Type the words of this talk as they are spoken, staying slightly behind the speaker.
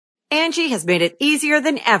Angie has made it easier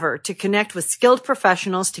than ever to connect with skilled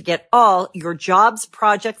professionals to get all your jobs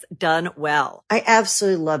projects done well. I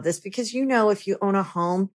absolutely love this because, if you own a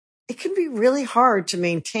home, it can be really hard to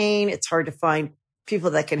maintain. It's hard to find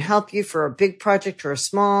people that can help you for a big project or a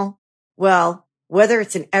small. Well, whether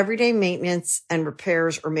it's in everyday maintenance and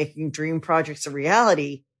repairs or making dream projects a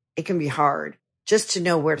reality, it can be hard just to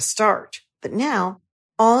know where to start. But now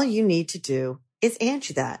all you need to do is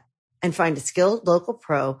Angie that and find a skilled local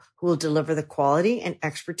pro who will deliver the quality and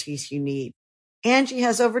expertise you need. Angie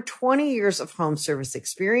has over 20 years of home service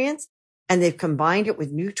experience, and they've combined it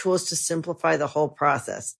with new tools to simplify the whole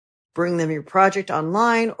process. Bring them your project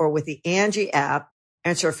online or with the Angie app,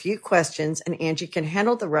 answer a few questions, and Angie can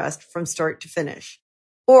handle the rest from start to finish.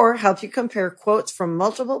 Or help you compare quotes from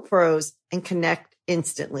multiple pros and connect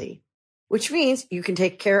instantly, which means you can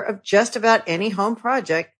take care of just about any home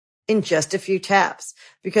project in just a few taps.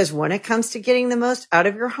 Because when it comes to getting the most out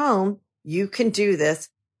of your home, you can do this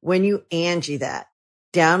when you Angie that.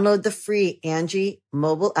 Download the free Angie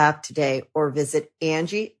mobile app today or visit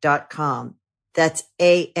Angie.com. That's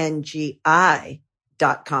ANGI.com.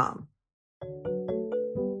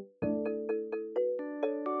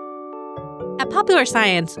 At Popular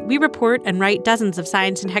Science, we report and write dozens of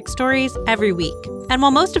science and tech stories every week. And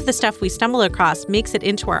while most of the stuff we stumble across makes it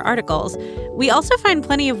into our articles, we also find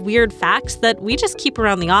plenty of weird facts that we just keep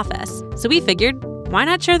around the office. So we figured, why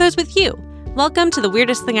not share those with you? Welcome to The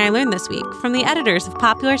Weirdest Thing I Learned This Week from the editors of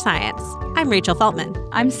Popular Science. I'm Rachel Feltman.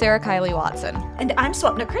 I'm Sarah Kiley Watson. And I'm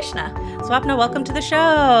Swapna Krishna. Swapna, welcome to the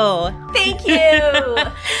show. Thank you.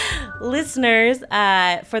 Listeners,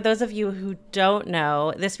 for those of you who don't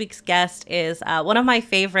know, this week's guest is one of my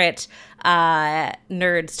favorite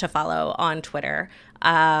nerds to follow on Twitter.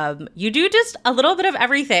 You do just a little bit of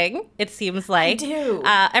everything, it seems like. I do.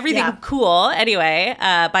 Everything cool, anyway,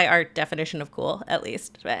 by our definition of cool, at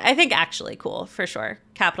least. I think actually cool, for sure.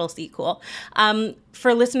 Capital C cool.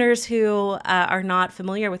 For listeners who are not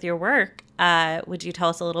familiar with your work, would you tell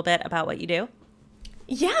us a little bit about what you do?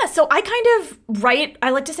 Yeah, so I I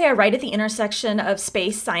like to say I write at the intersection of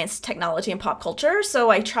space, science, technology, and pop culture.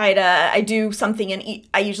 So I usually do something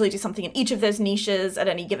in each of those niches at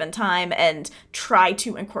any given time and try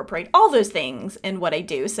to incorporate all those things in what I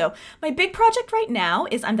do. So my big project right now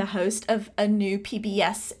is I'm the host of a new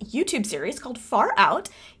PBS YouTube series called Far Out.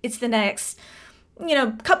 It's the next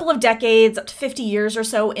couple of decades, up to 50 years or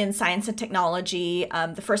so in science and technology.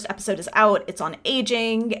 The first episode is out. It's on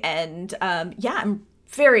aging. And I'm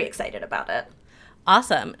very excited about it.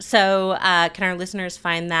 Awesome. So can our listeners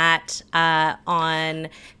find that on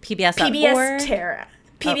PBS.org? PBS Terra.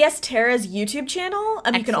 PBS Terra's YouTube channel.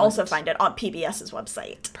 You can also find it on PBS's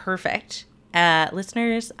website. Perfect.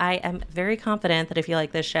 Listeners, I am very confident that if you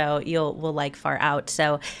like this show, will like Far Out.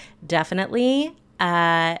 So definitely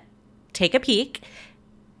take a peek.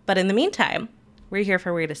 But in the meantime, we're here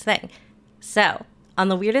for Weirdest Thing. So on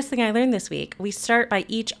The Weirdest Thing I Learned This Week, we start by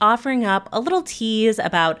each offering up a little tease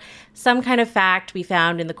about some kind of fact we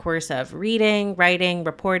found in the course of reading, writing,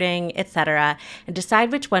 reporting, etc., and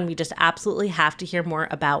decide which one we just absolutely have to hear more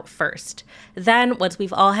about first. Then, once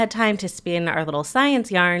we've all had time to spin our little science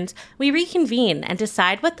yarns, we reconvene and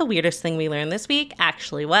decide what the weirdest thing we learned this week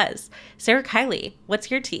actually was. Sarah Kiley, what's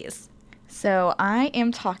your tease? So I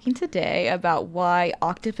am talking today about why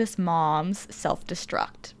octopus moms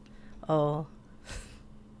self-destruct. Oh,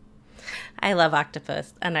 I love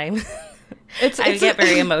octopus, and I get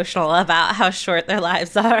very emotional about how short their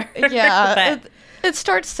lives are. Yeah, it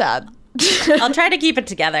starts sad. I'll try to keep it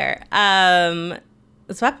together. Swapna,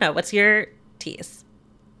 what's your tease?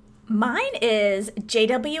 Mine is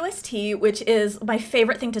JWST, which is my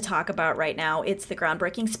favorite thing to talk about right now. It's the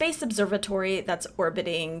groundbreaking space observatory that's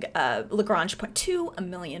orbiting Lagrange Point 2, a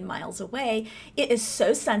million miles away. It is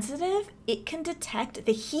so sensitive, it can detect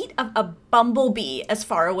the heat of a bumblebee as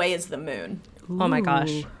far away as the moon. Ooh. Oh my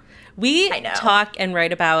gosh. We talk and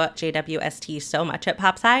write about JWST so much at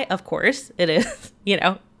PopSci. Of course, it is,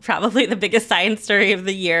 probably the biggest science story of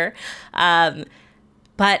the year.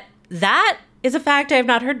 But that is a fact I have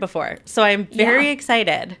not heard before. So I'm very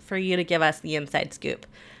excited for you to give us the inside scoop.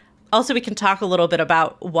 Also, we can talk a little bit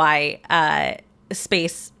about why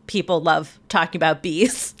space people love talking about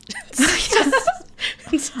bees.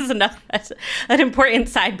 This is an important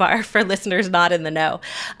sidebar for listeners not in the know.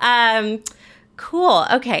 Cool.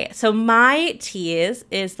 Okay. So my tease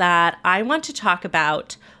is that I want to talk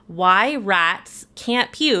about why rats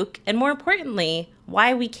can't puke, and more importantly,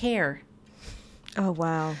 why we care. Oh,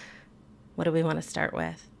 wow. What do we want to start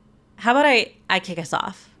with? How about I kick us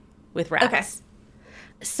off with rats? Okay.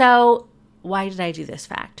 So why did I do this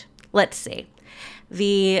fact? Let's see.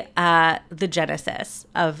 the genesis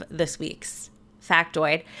of this week's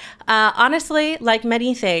factoid. Honestly, like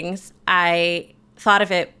many things, I thought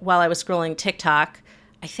of it while I was scrolling TikTok.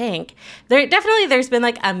 I think there's been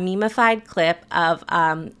like a memeified clip of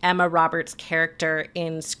Emma Roberts' character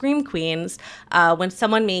in Scream Queens when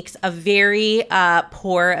someone makes a very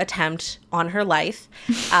poor attempt on her life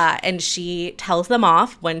and she tells them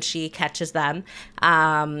off when she catches them.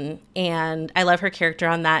 And I love her character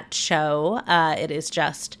on that show. It is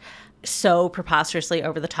just so preposterously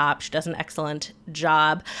over the top. She does an excellent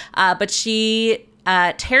job. But she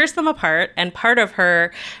tears them apart, and part of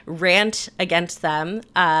her rant against them,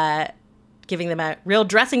 giving them a real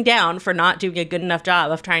dressing down for not doing a good enough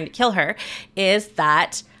job of trying to kill her, is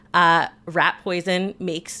that rat poison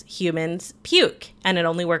makes humans puke, and it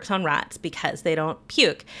only works on rats because they don't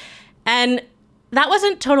puke. And that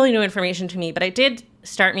wasn't totally new information to me, but it did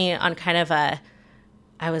start me on kind of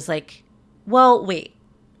I was like, well, wait,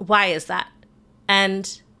 why is that?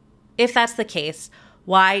 And if that's the case,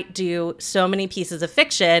 why do so many pieces of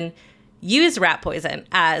fiction use rat poison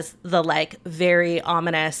as the like very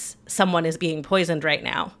ominous someone is being poisoned right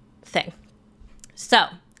now thing? So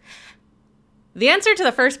the answer to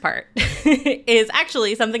the first part is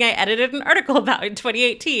actually something I edited an article about in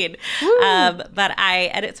 2018. But I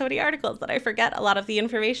edit so many articles that I forget a lot of the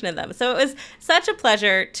information in them. So it was such a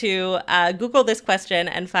pleasure to Google this question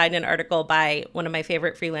and find an article by one of my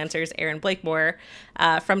favorite freelancers, Erin Blakemore,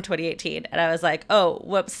 from 2018. And I was like, oh,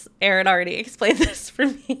 whoops, Erin already explained this for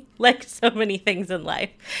me, like so many things in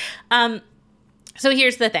life. So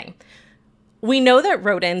here's the thing. We know that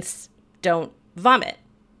rodents don't vomit.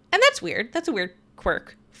 And that's weird. That's a weird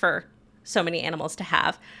quirk for so many animals to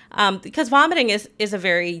have, because vomiting is a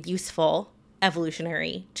very useful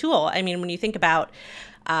evolutionary tool. I mean, when you think about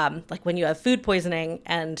like when you have food poisoning,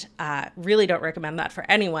 and really don't recommend that for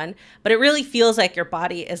anyone, but it really feels like your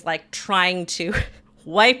body is like trying to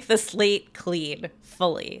wipe the slate clean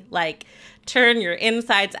fully, like turn your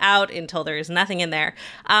insides out until there's nothing in there.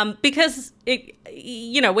 Because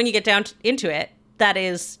when you get down into it, that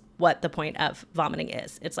is what the point of vomiting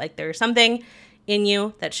is. It's like there's something in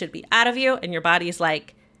you that should be out of you, and your body's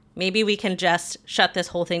like, maybe we can just shut this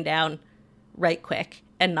whole thing down right quick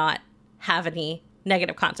and not have any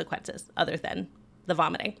negative consequences other than the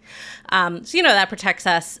vomiting. So that protects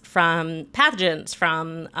us from pathogens,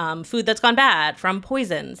 from food that's gone bad, from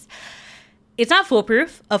poisons. It's not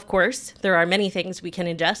foolproof, of course. There are many things we can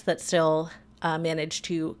ingest that still manage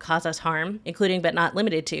to cause us harm, including but not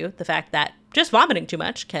limited to the fact that just vomiting too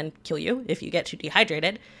much can kill you if you get too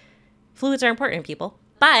dehydrated. Fluids are important, people.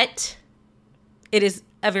 But it is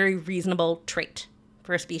a very reasonable trait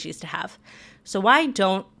for a species to have. So why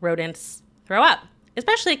don't rodents throw up?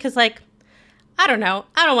 Especially because, I don't know,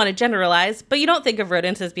 I don't want to generalize, but you don't think of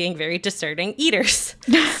rodents as being very discerning eaters.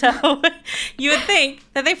 So you would think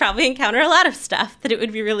that they probably encounter a lot of stuff that it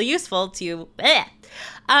would be really useful to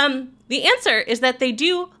the answer is that they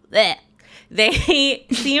do. They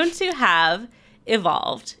seem to have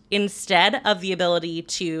evolved, instead of the ability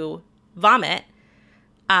to vomit,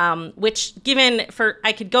 which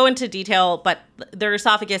I could go into detail, but their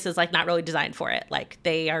esophagus is not really designed for it.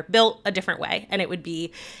 They are built a different way, and it would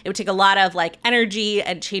take a lot of energy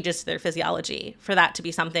and changes to their physiology for that to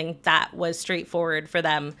be something that was straightforward for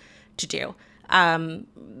them to do.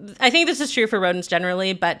 I think this is true for rodents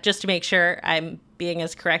generally, but just to make sure I'm being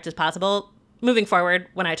as correct as possible, moving forward,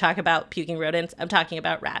 when I talk about puking rodents, I'm talking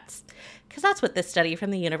about rats, because that's what this study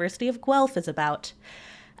from the University of Guelph is about.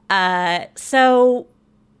 So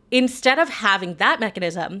instead of having that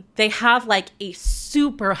mechanism, they have a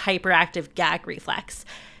super hyperactive gag reflex.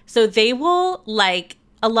 So they will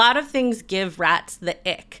a lot of things give rats the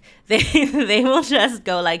ick. They will just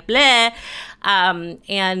go bleh.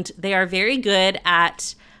 And they are very good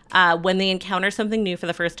at when they encounter something new for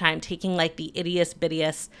the first time, taking the ittiest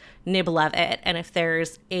bittiest nibble of it. And if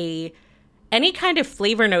there's any kind of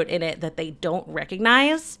flavor note in it that they don't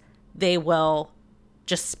recognize, they will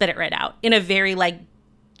just spit it right out in a very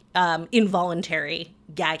involuntary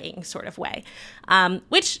gagging sort of way,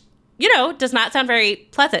 which does not sound very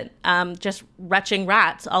pleasant. Just retching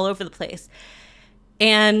rats all over the place.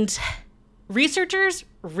 And researchers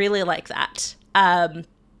really like that.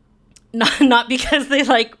 Not because they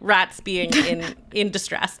like rats being in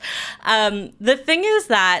distress. The thing is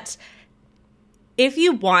that if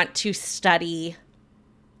you want to study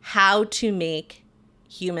how to make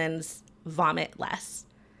humans vomit less,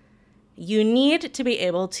 you need to be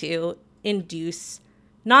able to induce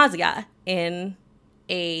nausea in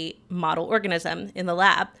a model organism in the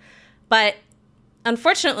lab. But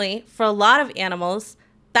unfortunately, for a lot of animals,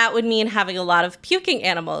 that would mean having a lot of puking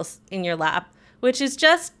animals in your lab, which is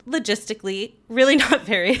just logistically really not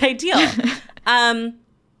very ideal.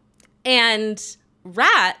 And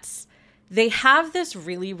rats, they have this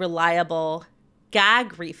really reliable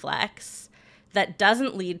gag reflex that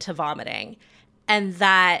doesn't lead to vomiting, and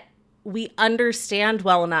that we understand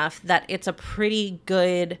well enough that it's a pretty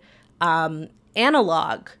good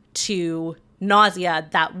analog to nausea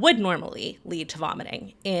that would normally lead to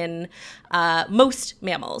vomiting in most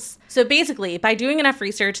mammals. So basically, by doing enough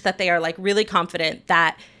research that they are like really confident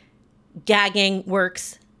that gagging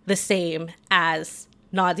works the same as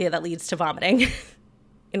nausea that leads to vomiting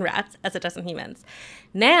in rats as it does in humans.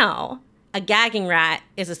 Now, a gagging rat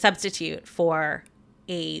is a substitute for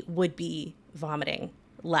a would-be vomiting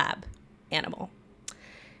lab animal.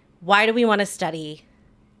 Why do we want to study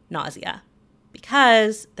nausea?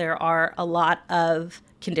 Because there are a lot of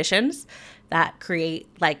conditions that create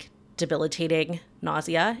like debilitating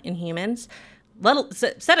nausea in humans.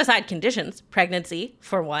 Set aside conditions, pregnancy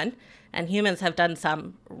for one, and humans have done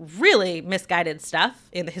some really misguided stuff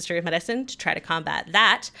in the history of medicine to try to combat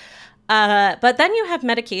that. But then you have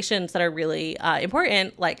medications that are really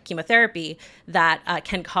important, like chemotherapy, that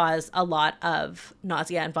can cause a lot of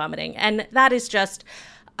nausea and vomiting. And that is just,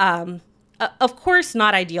 of course,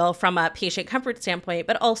 not ideal from a patient comfort standpoint,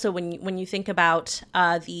 but also when you think about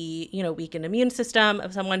the weakened immune system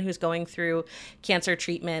of someone who's going through cancer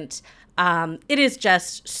treatment, it is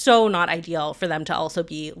just so not ideal for them to also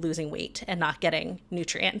be losing weight and not getting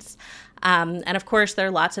nutrients. And of course, there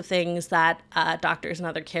are lots of things that doctors and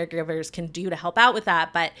other caregivers can do to help out with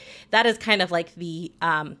that. But that is kind of like the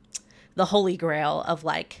holy grail of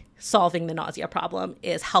like solving the nausea problem,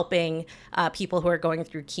 is helping people who are going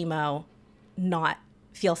through chemo not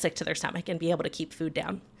feel sick to their stomach and be able to keep food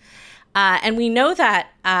down. And we know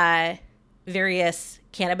that various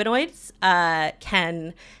cannabinoids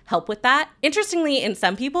can help with that. Interestingly, in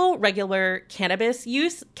some people, regular cannabis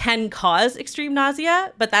use can cause extreme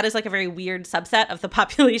nausea, but that is like a very weird subset of the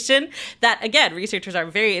population that, again, researchers are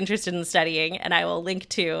very interested in studying, and I will link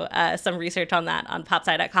to some research on that on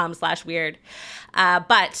popsci.com/weird.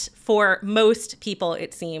 But for most people,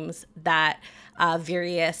 it seems that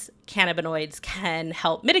various cannabinoids can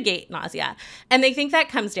help mitigate nausea. And they think that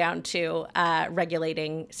comes down to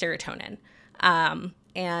regulating serotonin.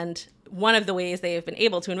 And one of the ways they have been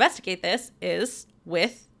able to investigate this is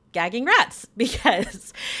with gagging rats,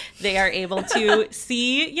 because they are able to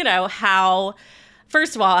see, how,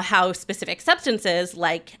 first of all, how specific substances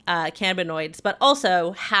like cannabinoids, but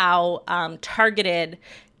also how targeted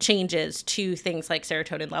changes to things like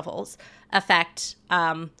serotonin levels affect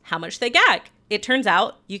how much they gag. It turns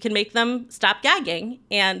out you can make them stop gagging,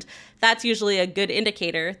 and that's usually a good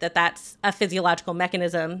indicator that that's a physiological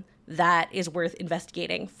mechanism that is worth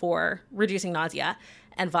investigating for reducing nausea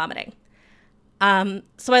and vomiting.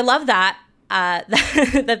 So I love that,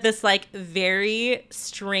 that this like very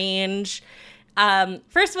strange,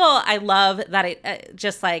 first of all, I love that it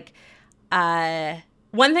just like,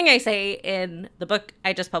 one thing I say in the book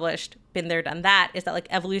I just published, Been There, Done That, is that like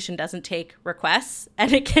evolution doesn't take requests,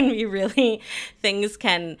 and it can be really, things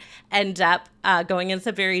can end up going in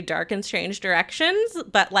some very dark and strange directions,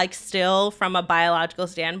 but like still from a biological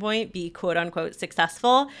standpoint be quote unquote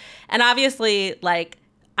successful. And obviously, like,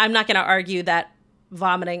 I'm not going to argue that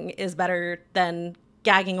vomiting is better than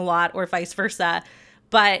gagging a lot or vice versa,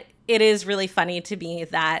 but it is really funny to me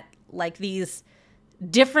that like these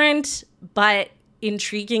different but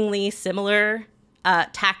intriguingly similar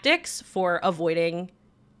tactics for avoiding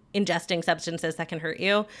ingesting substances that can hurt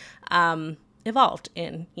you evolved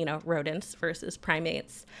in, rodents versus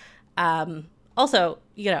primates. Also,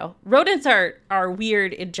 rodents are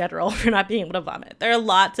weird in general for not being able to vomit. There are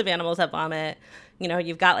lots of animals that vomit.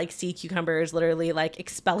 You've got like sea cucumbers literally like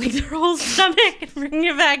expelling their whole stomach and bringing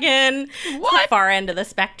it back in. What? It's the far end of the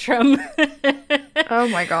spectrum. Oh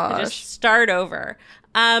my gosh. Just start over.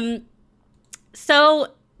 So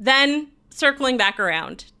then circling back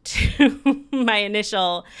around to my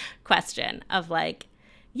initial question of like,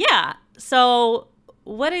 yeah, so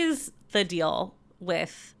what is the deal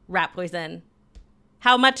with rat poison?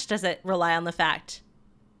 How much does it rely on the fact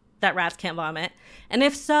that rats can't vomit? And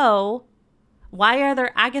if so, why are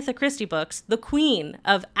there Agatha Christie books, the queen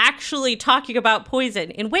of actually talking about poison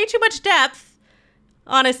in way too much depth,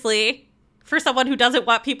 honestly, for someone who doesn't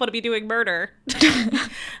want people to be doing murder?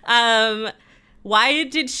 Why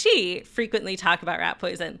did she frequently talk about rat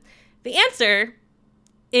poison? The answer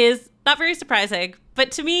is not very surprising, but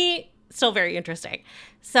to me, still very interesting.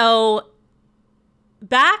 So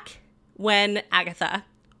back when Agatha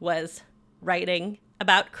was writing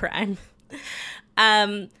about crime,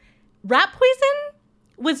 rat poison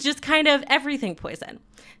was just kind of everything poison.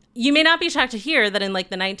 you may not be shocked to hear that in like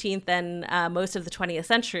the 19th and most of the 20th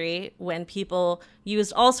century, when people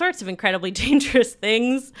used all sorts of incredibly dangerous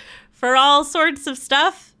things for all sorts of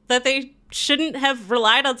stuff that they shouldn't have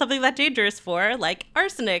relied on something that dangerous for, like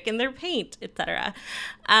arsenic in their paint, etc.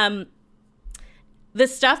 The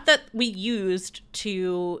stuff that we used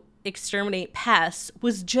to exterminate pests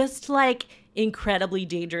was just like incredibly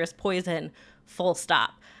dangerous poison, full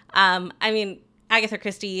stop. I mean, Agatha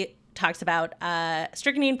Christie talks about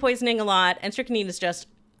strychnine poisoning a lot, and strychnine is just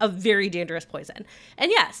a very dangerous poison.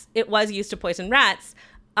 And yes, it was used to poison rats.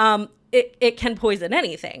 It can poison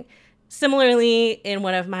anything. Similarly, in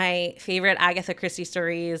one of my favorite Agatha Christie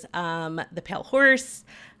stories, The Pale Horse,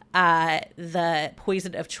 the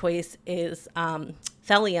poison of choice is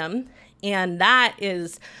thallium. And that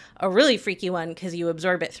is a really freaky one because you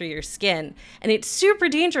absorb it through your skin. And it's super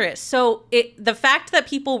dangerous. So the fact that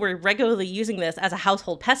people were regularly using this as a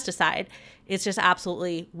household pesticide is just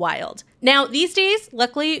absolutely wild. Now, these days,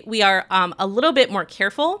 luckily, we are a little bit more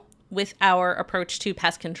careful with our approach to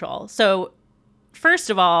pest control. So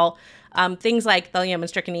first of all, things like thallium and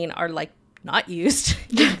strychnine are like not used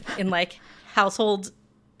in like household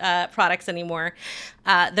products anymore.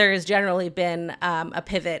 There has generally been a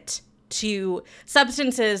pivot to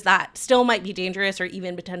substances that still might be dangerous or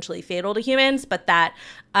even potentially fatal to humans, but that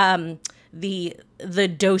the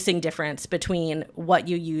dosing difference between what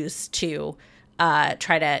you use to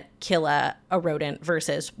try to kill a rodent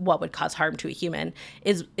versus what would cause harm to a human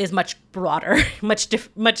is much broader,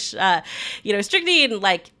 strychnine,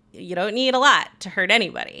 like, you don't need a lot to hurt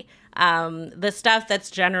anybody. The stuff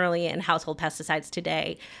that's generally in household pesticides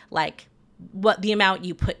today, like what the amount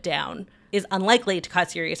you put down is unlikely to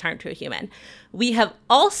cause serious harm to a human. We have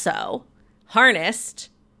also harnessed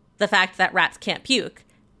the fact that rats can't puke,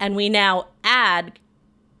 and we now add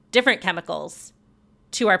different chemicals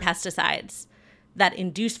to our pesticides that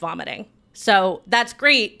induce vomiting. So that's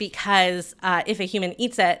great because if a human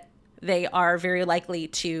eats it, they are very likely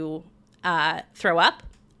to throw up,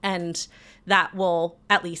 and that will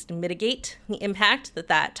at least mitigate the impact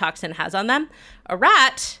that toxin has on them. A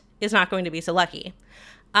rat is not going to be so lucky.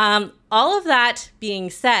 All of that being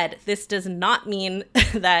said, this does not mean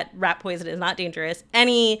that rat poison is not dangerous.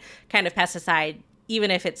 Any kind of pesticide,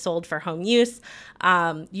 even if it's sold for home use,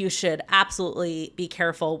 you should absolutely be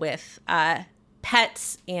careful with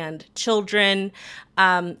pets and children.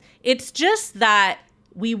 It's just that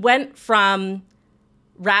we went from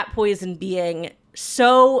rat poison being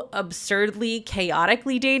so absurdly,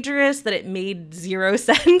 chaotically dangerous that it made zero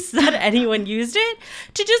sense that anyone used it,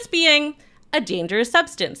 to just being a dangerous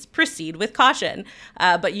substance. Proceed with caution.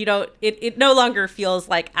 But you don't, it no longer feels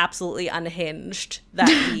like absolutely unhinged that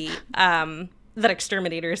we, that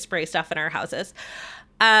exterminators spray stuff in our houses.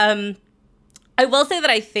 I will say that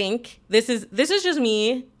I think this is just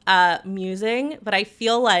me musing, but I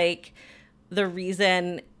feel like the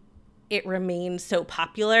reason it remains so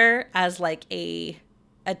popular as like a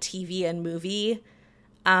TV and movie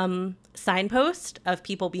signpost of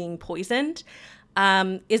people being poisoned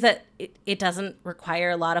is that it doesn't require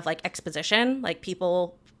a lot of like exposition. Like,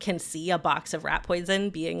 people can see a box of rat poison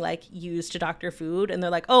being like used to doctor food, and they're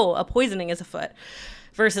like, oh, a poisoning is afoot.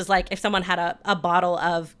 Versus like if someone had a bottle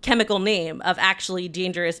of chemical name of actually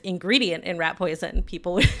dangerous ingredient in rat poison,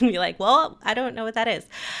 people would be like, well, I don't know what that is.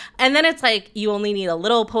 And then it's like you only need a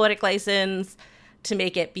little poetic license to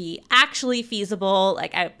make it be actually feasible.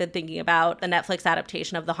 Like, I've been thinking about the Netflix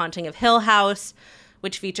adaptation of The Haunting of Hill House,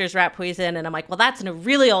 which features rat poison. And I'm like, well, that's in a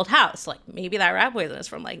really old house. Like, maybe that rat poison is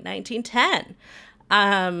from like 1910.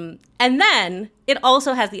 And then it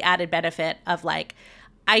also has the added benefit of like,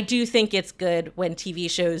 I do think it's good when TV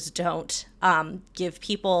shows don't give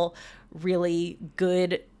people really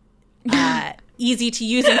good, easy to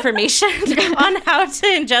use information on how to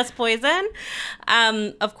ingest poison.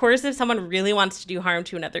 Of course, if someone really wants to do harm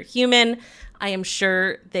to another human, I am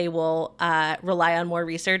sure they will rely on more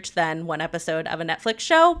research than one episode of a Netflix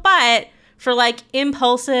show. But for like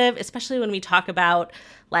impulsive, especially when we talk about,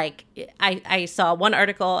 like, I saw one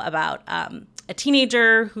article about a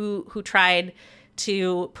teenager who tried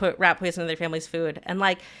to put rat poison in their family's food. And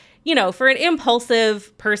like, you know, for an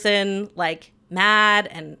impulsive person, like mad,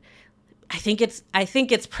 and I think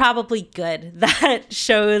it's probably good that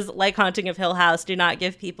shows like Haunting of Hill House do not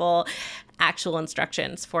give people actual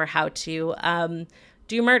instructions for how to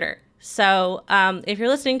do murder. So if you're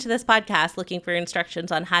listening to this podcast looking for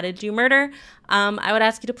instructions on how to do murder, I would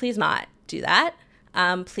ask you to please not do that.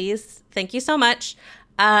 Please, thank you so much.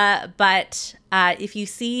 But if you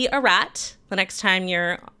see a rat the next time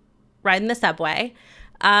you're riding the subway,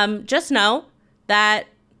 just know that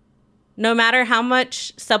no matter how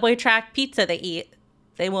much subway track pizza they eat,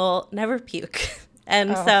 They will never puke.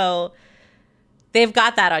 And so they've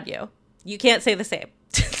got that on you. You can't say the same.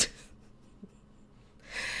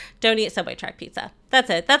 Don't eat Subway truck pizza. That's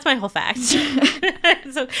it. That's my whole fact.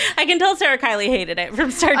 So I can tell Sarah Kiley hated it from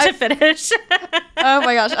start to finish. Oh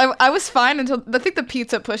my gosh. I was fine until I think the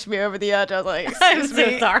pizza pushed me over the edge. I was like, I'm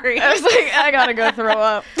so sorry. I was like, I gotta go throw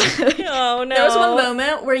up. Oh no. There was one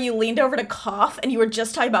moment where you leaned over to cough and you were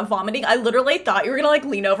just talking about vomiting. I literally thought you were gonna like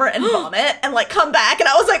lean over and vomit and like come back, and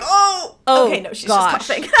I was like, oh okay, no, she's just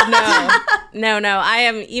coughing. No. I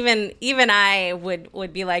am even I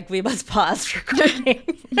would be like, we must pause for recording.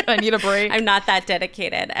 I need a break. I'm not that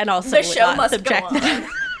dedicated, and also the show must go on.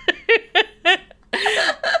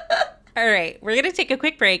 All right, we're gonna take a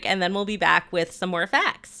quick break, and then we'll be back with some more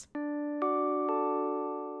facts.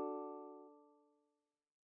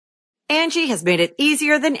 Angie has made it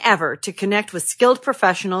easier than ever to connect with skilled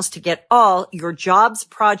professionals to get all your jobs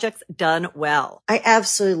projects done well. I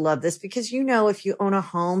absolutely love this because, you know, if you own a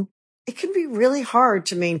home, it can be really hard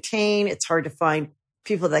to maintain. It's hard to find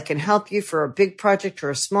people that can help you for a big project or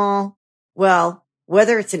a small. Well,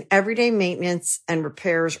 whether it's in everyday maintenance and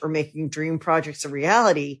repairs or making dream projects a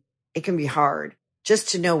reality, it can be hard just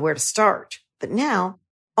to know where to start. But now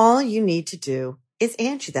all you need to do is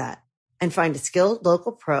Angie that and find a skilled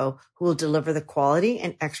local pro who will deliver the quality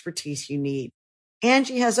and expertise you need.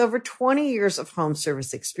 Angie has over 20 years of home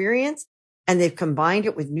service experience, and they've combined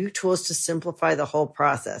it with new tools to simplify the whole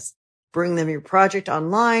process. Bring them your project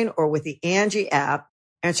online or with the Angie app,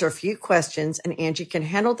 answer a few questions, and Angie can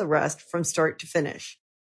handle the rest from start to finish.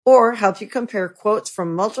 Or help you compare quotes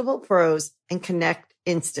from multiple pros and connect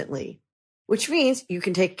instantly, which means you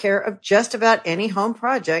can take care of just about any home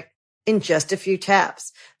project in just a few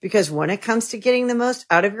taps. Because when it comes to getting the most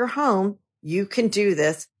out of your home, you can do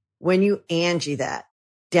this when you Angie that.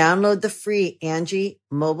 Download the free Angie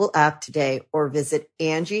mobile app today or visit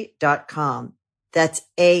Angie.com. That's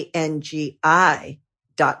ANGI.com.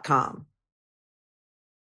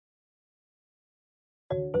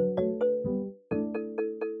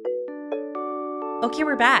 Okay,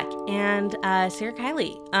 we're back. And Sarah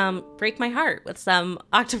Kiley, break my heart with some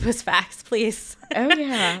octopus facts, please. Oh,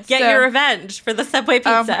 yeah. Get your revenge for the Subway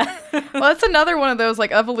pizza. Well, it's another one of those,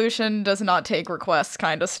 like, evolution does not take requests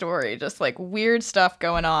kind of story. Just, like, weird stuff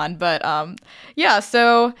going on. But, yeah,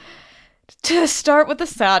 so to start with the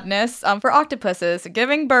sadness, for octopuses,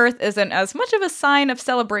 giving birth isn't as much of a sign of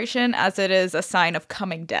celebration as it is a sign of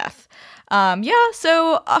coming death.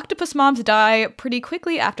 So octopus moms die pretty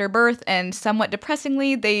quickly after birth, and somewhat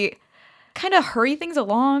depressingly, they kind of hurry things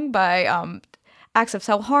along by acts of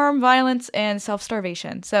self-harm, violence, and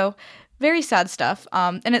self-starvation. So very sad stuff.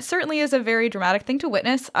 And it certainly is a very dramatic thing to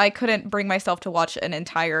witness. I couldn't bring myself to watch an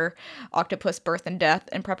entire octopus birth and death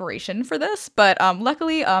in preparation for this. But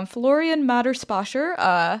luckily, Florian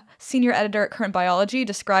Mader-Spascher, senior editor at Current Biology,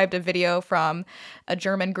 described a video from a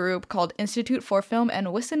German group called Institute for Film and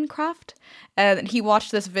Wissenschaft. And he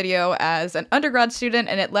watched this video as an undergrad student,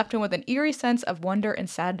 and it left him with an eerie sense of wonder and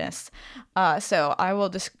sadness. So I will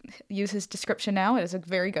just use his description now. It is a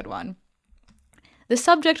very good one. The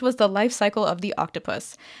subject was the life cycle of the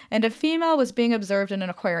octopus, and a female was being observed in an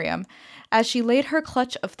aquarium as she laid her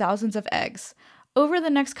clutch of thousands of eggs. Over the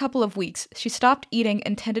next couple of weeks, she stopped eating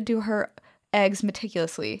and tended to her eggs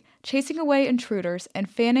meticulously, chasing away intruders and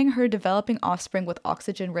fanning her developing offspring with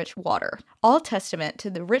oxygen-rich water, all testament to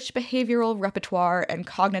the rich behavioral repertoire and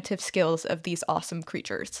cognitive skills of these awesome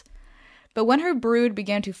creatures. But when her brood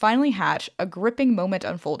began to finally hatch, a gripping moment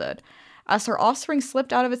unfolded. As her offspring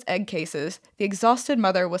slipped out of its egg cases, the exhausted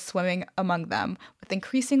mother was swimming among them with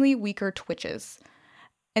increasingly weaker twitches.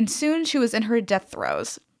 And soon she was in her death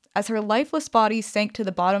throes. As her lifeless body sank to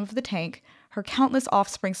the bottom of the tank, her countless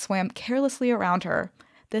offspring swam carelessly around her.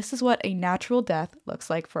 This is what a natural death looks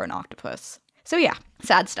like for an octopus. So yeah,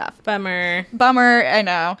 sad stuff. Bummer, I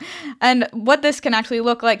know. And what this can actually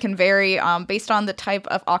look like can vary based on the type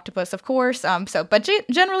of octopus, of course. But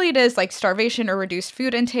generally it is like starvation or reduced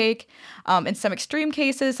food intake. In some extreme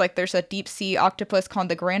cases, like there's a deep sea octopus called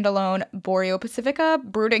the Grandalone boreopacifica.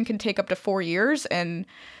 Brooding can take up to 4 years, and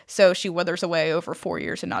so she withers away over 4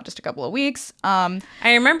 years and not just a couple of weeks. I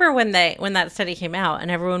remember when that study came out,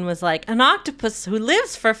 and everyone was like, an octopus who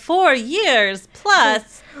lives for 4 years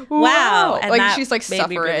plus. Wow. And like she's like made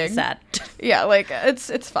suffering. Me really sad. Yeah, like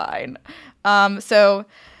it's fine. So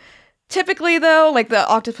typically though, like the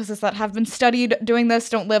octopuses that have been studied doing this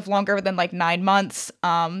don't live longer than like 9 months.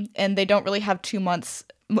 And they don't really have 2 months,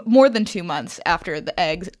 more than 2 months after the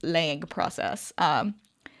egg laying process.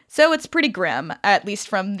 So it's pretty grim, at least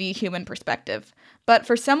from the human perspective. But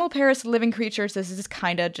for semiparous living creatures, this is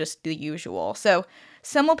kind of just the usual. So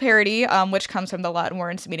semiparity, which comes from the Latin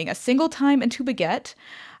words meaning a single time and to beget,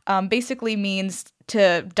 basically means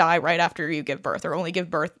to die right after you give birth or only give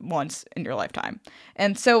birth once in your lifetime.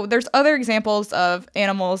 And so there's other examples of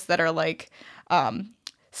animals that are like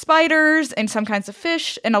spiders and some kinds of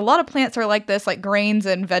fish, and a lot of plants are like this, like grains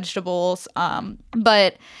and vegetables.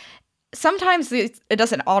 But sometimes it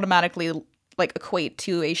doesn't automatically like equate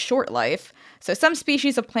to a short life. So some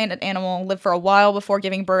species of plant and animal live for a while before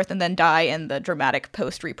giving birth and then die in the dramatic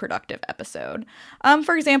post-reproductive episode.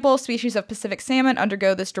 For example, species of Pacific salmon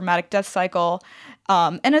undergo this dramatic death cycle,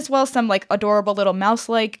 and as well as some like adorable little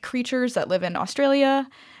mouse-like creatures that live in Australia.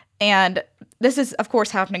 And this is, of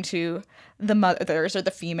course, happening to the mothers or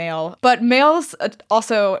the female. But males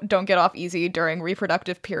also don't get off easy during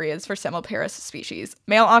reproductive periods for semiparous species.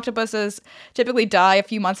 Male octopuses typically die a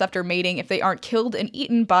few months after mating if they aren't killed and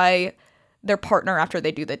eaten by their partner after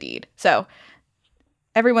they do the deed. So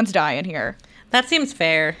everyone's dying here. That seems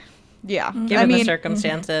fair. Yeah. Given the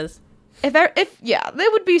circumstances. If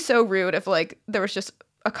it would be so rude if like there was just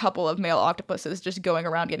a couple of male octopuses just going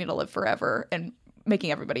around getting to live forever and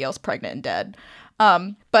making everybody else pregnant and dead.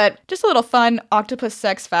 But just a little fun octopus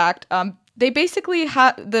sex fact. They basically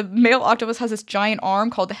the male octopus has this giant arm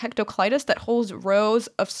called the hectocleidos that holds rows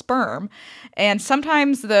of sperm. And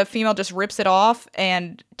sometimes the female just rips it off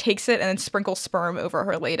and takes it and then sprinkles sperm over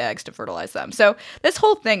her laid eggs to fertilize them. So this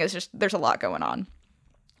whole thing is just, there's a lot going on.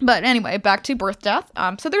 But anyway, back to birth death.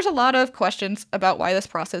 So there's a lot of questions about why this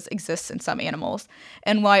process exists in some animals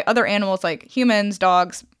and why other animals like humans,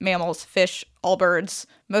 dogs, mammals, fish, all birds,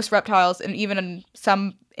 most reptiles, and even in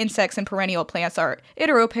some insects and perennial plants are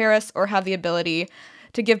heteroparous or have the ability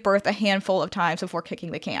to give birth a handful of times before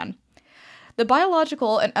kicking the can. The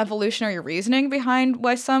biological and evolutionary reasoning behind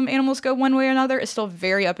why some animals go one way or another is still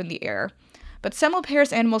very up in the air. But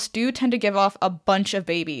semiparous animals do tend to give off a bunch of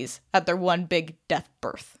babies at their one big death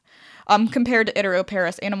birth, compared to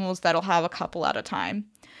heteroparous animals that'll have a couple at a time.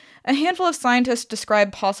 A handful of scientists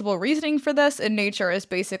describe possible reasoning for this in nature as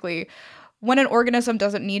basically when an organism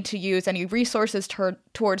doesn't need to use any resources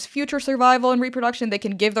towards future survival and reproduction, they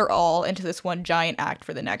can give their all into this one giant act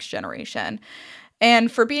for the next generation.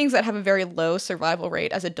 And for beings that have a very low survival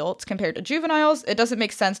rate as adults compared to juveniles, it doesn't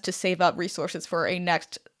make sense to save up resources for a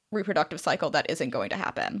next reproductive cycle that isn't going to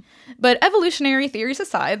happen. But evolutionary theories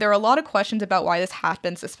aside, there are a lot of questions about why this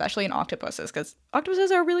happens, especially in octopuses, because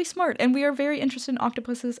octopuses are really smart and we are very interested in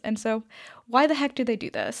octopuses. And so why the heck do they do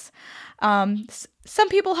this? Some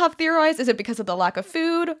people have theorized, is it because of the lack of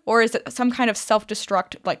food, or is it some kind of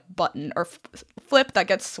self-destruct like button or flip that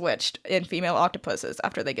gets switched in female octopuses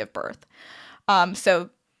after they give birth? So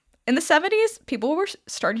in the 70s, people were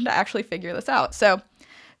starting to actually figure this out. So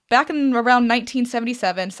back in around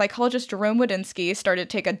 1977, psychologist Jerome Wodinsky started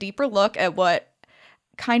to take a deeper look at what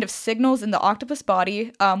kind of signals in the octopus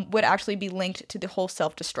body would actually be linked to the whole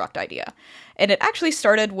self-destruct idea. And it actually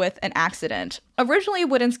started with an accident. Originally,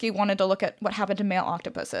 Wodinsky wanted to look at what happened to male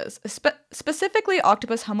octopuses, specifically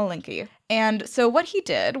Octopus homilinki. And so what he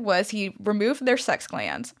did was he removed their sex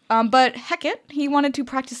glands. But heck it, he wanted to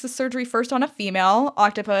practice the surgery first on a female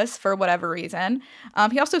octopus for whatever reason.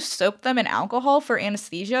 He also soaked them in alcohol for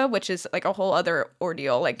anesthesia, which is like a whole other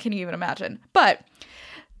ordeal. Like, can you even imagine? But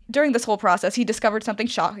during this whole process, he discovered something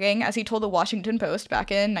shocking, as he told the Washington Post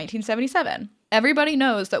back in 1977. Everybody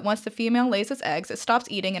knows that once the female lays its eggs, it stops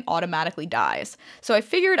eating and automatically dies. So I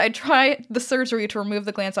figured I'd try the surgery to remove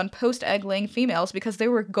the glands on post-egg laying females because they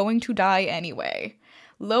were going to die anyway.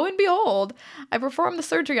 Lo and behold, I performed the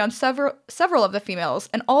surgery on several of the females,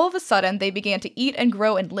 and all of a sudden they began to eat and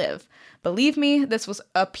grow and live. Believe me, this was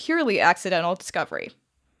a purely accidental discovery.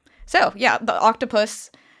 So yeah, the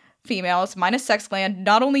octopus females minus sex gland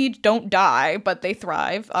not only don't die, but they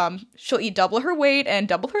thrive. She'll eat double her weight and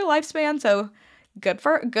double her lifespan, so good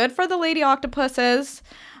for the lady octopuses.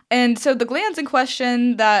 And so the glands in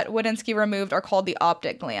question that Wodinsky removed are called the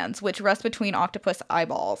optic glands, which rest between octopus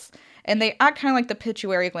eyeballs. And they act kind of like the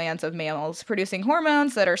pituitary glands of mammals, producing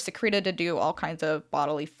hormones that are secreted to do all kinds of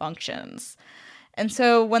bodily functions. And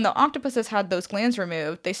so when the octopuses had those glands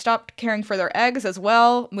removed, they stopped caring for their eggs as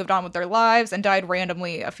well, moved on with their lives, and died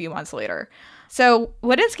randomly a few months later. So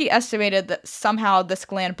Wodinsky estimated that somehow this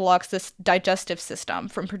gland blocks this digestive system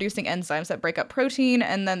from producing enzymes that break up protein,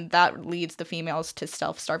 and then that leads the females to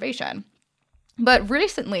self-starvation. But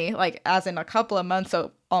recently, like as in a couple of months,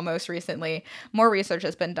 so almost recently, more research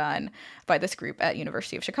has been done by this group at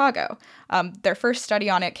University of Chicago. Their first study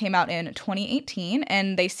on it came out in 2018,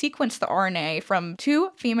 and they sequenced the RNA from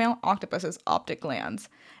 2 female octopus' optic glands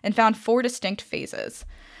and found 4 distinct phases.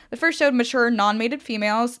 The first showed mature non-mated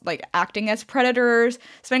females, like acting as predators,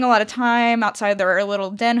 spending a lot of time outside their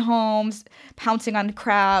little den homes, pouncing on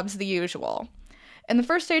crabs, the usual. In the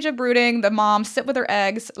first stage of brooding, the moms sit with their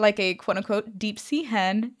eggs like a quote-unquote deep-sea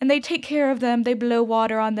hen, and they take care of them, they blow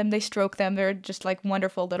water on them, they stroke them, they're just like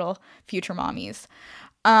wonderful little future mommies.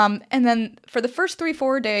 And then for the first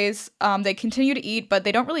 3-4 days, they continue to eat, but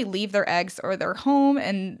they don't really leave their eggs or their home,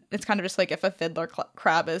 and it's kind of just like if a fiddler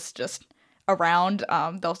crab is just around,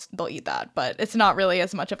 they'll eat that, but it's not really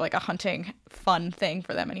as much of like a hunting fun thing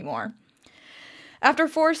for them anymore. After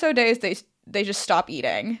 4 or so days, they just stop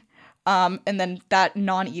eating. And then that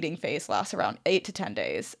non-eating phase lasts around 8 to 10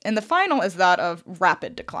 days. And the final is that of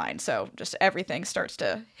rapid decline. So just everything starts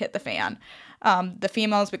to hit the fan. The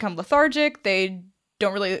females become lethargic. They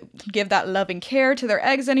don't really give that loving care to their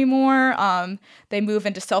eggs anymore. They move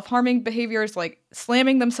into self-harming behaviors like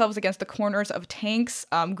slamming themselves against the corners of tanks,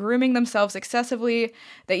 grooming themselves excessively.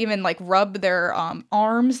 They even like rub their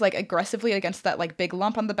arms like aggressively against that like big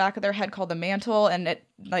lump on the back of their head called the mantle, and it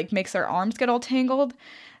like makes their arms get all tangled.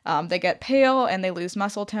 They get pale and they lose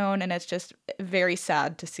muscle tone, and it's just very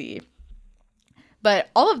sad to see. But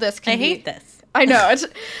all of this can be... I hate this. I know.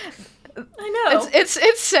 I know.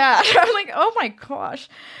 It's sad. I'm like, oh my gosh.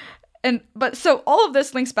 But so all of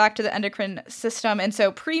this links back to the endocrine system. And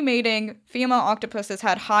so pre-mating, female octopuses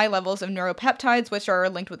had high levels of neuropeptides, which are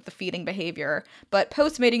linked with the feeding behavior. But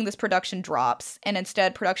post-mating, this production drops, and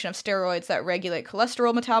instead production of steroids that regulate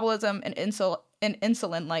cholesterol metabolism and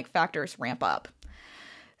insulin-like factors ramp up.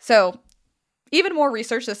 So even more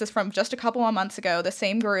research, this is from just a couple of months ago, the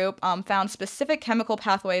same group found specific chemical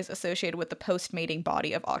pathways associated with the post-mating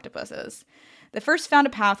body of octopuses. They first found a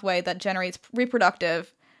pathway that generates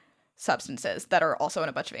reproductive substances that are also in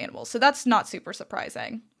a bunch of animals, so that's not super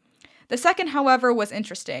surprising. The second, however, was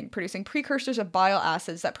interesting, producing precursors of bile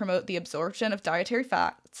acids that promote the absorption of dietary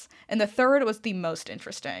fats, and the third was the most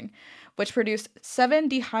interesting, which produced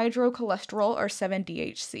 7-dehydrocholesterol, or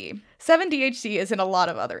 7-DHC. 7-DHC is in a lot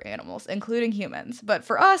of other animals, including humans, but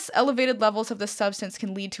for us, elevated levels of this substance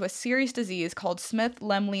can lead to a serious disease called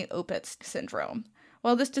Smith-Lemli-Opitz syndrome.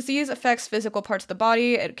 While this disease affects physical parts of the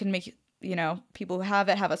body, it can make, people who have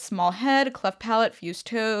it have a small head, cleft palate, fused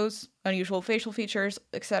toes, unusual facial features,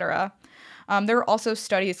 etc. There are also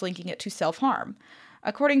studies linking it to self-harm.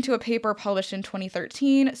 According to a paper published in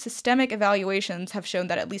 2013, systemic evaluations have shown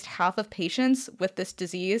that at least half of patients with this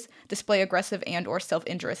disease display aggressive and or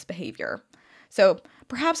self-injurious behavior. So,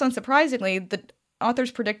 perhaps unsurprisingly, the authors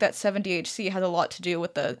predict that 7-DHC has a lot to do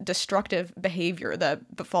with the destructive behavior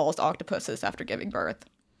that befalls octopuses after giving birth.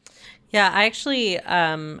 Yeah, I actually,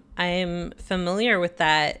 I'm familiar with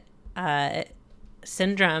that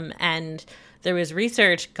syndrome, and there was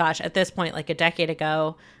research, at this point, like a decade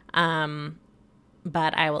ago,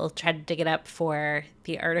 but I will try to dig it up for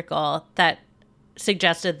the article, that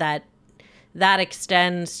suggested that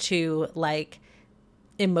extends to like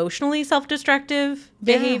emotionally self-destructive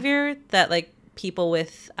behavior, that like people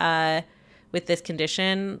with this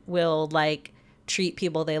condition will like treat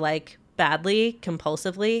people they like badly,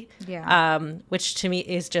 compulsively, which to me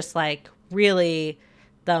is just like really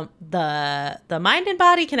the mind and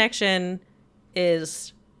body connection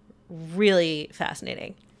is really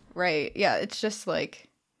fascinating. Right. Yeah. It's just like,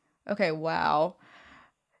 okay, wow.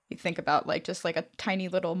 You think about like just like a tiny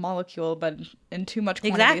little molecule, but in too much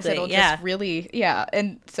quantities, it'll just really,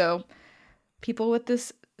 And so people with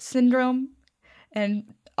this syndrome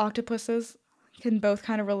and octopuses can both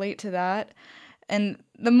kind of relate to that. And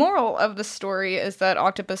the moral of the story is that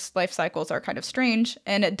octopus life cycles are kind of strange,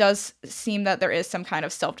 and it does seem that there is some kind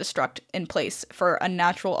of self-destruct in place for a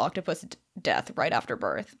natural octopus death right after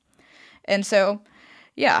birth. And so,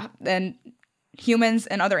 and humans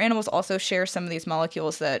and other animals also share some of these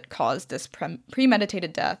molecules that cause this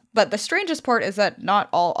premeditated death. But the strangest part is that not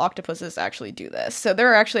all octopuses actually do this. So there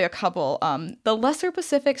are actually a couple. The lesser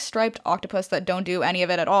Pacific striped octopus that don't do any of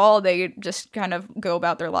it at all. They just kind of go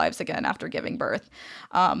about their lives again after giving birth.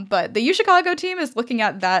 But the UChicago team is looking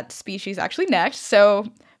at that species actually next. So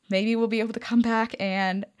maybe we'll be able to come back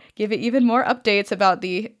and give it even more updates about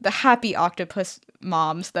the happy octopus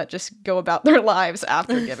moms that just go about their lives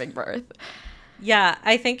after giving birth. Yeah,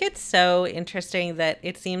 I think it's so interesting that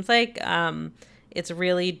it seems like it's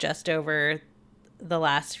really just over the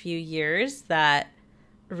last few years that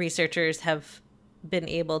researchers have been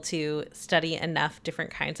able to study enough different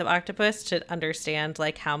kinds of octopus to understand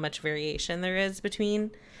like how much variation there is between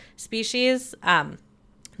species.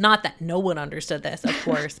 Not that no one understood this, of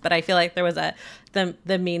course, but I feel like there was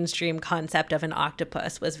the mainstream concept of an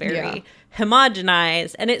octopus was very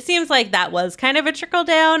homogenized. And it seems like that was kind of a trickle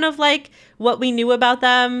down of like what we knew about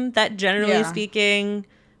them, that generally speaking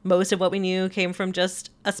most of what we knew came from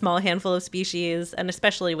just a small handful of species, and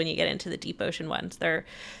especially when you get into the deep ocean ones, they're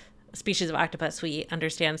species of octopus we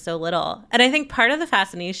understand so little. And I think part of the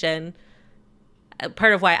fascination,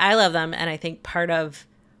 part of why I love them, and I think part of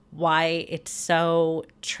why it's so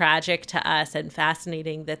tragic to us and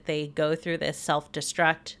fascinating that they go through this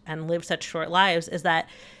self-destruct and live such short lives, is that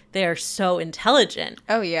they are so intelligent.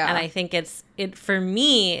 Oh, yeah. And I think for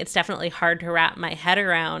me, it's definitely hard to wrap my head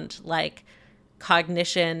around, like,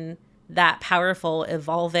 cognition that powerful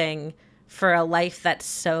evolving for a life that's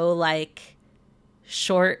so, like,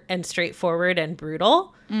 short and straightforward and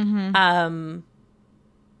brutal.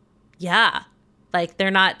 Yeah. Like,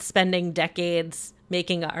 they're not spending decades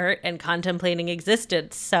making art and contemplating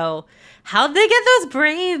existence. So how'd they get those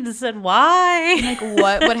brains and why? Like,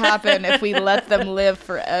 what would happen if we let them live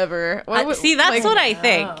forever? See, that's what I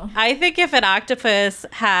think. I think if an octopus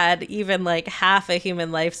had even like half a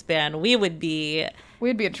human lifespan, we'd be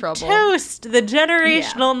in trouble. Toast. The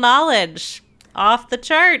generational knowledge off the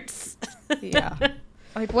charts. Yeah.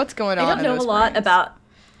 Like, what's going on? I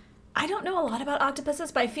don't know a lot about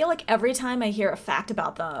octopuses, but I feel like every time I hear a fact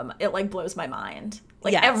about them, it like blows my mind.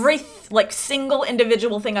 Like every like single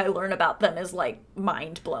individual thing I learn about them is like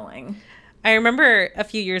mind blowing. I remember a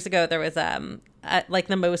few years ago there was like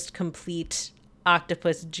the most complete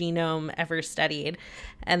octopus genome ever studied,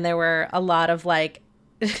 and there were a lot of like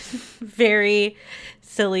very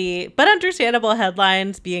silly but understandable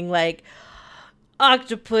headlines being like,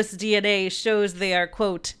 octopus DNA shows they are,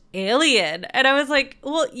 quote, alien. And I was like,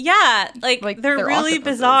 well, yeah, like they're really octopuses.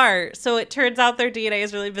 Bizarre. So it turns out their DNA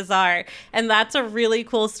is really bizarre. And that's a really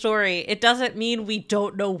cool story. It doesn't mean we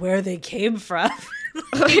don't know where they came from.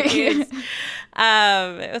 It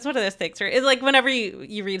was one of those things where it's like whenever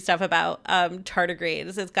you read stuff about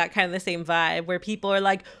tardigrades, it's got kind of the same vibe where people are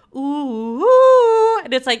like, ooh,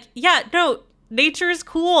 and it's like, yeah, no, nature's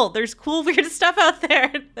cool. There's cool, weird stuff out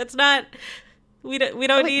there. That's not... We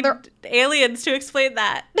don't need aliens to explain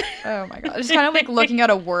that. Oh my god. It's kind of like looking at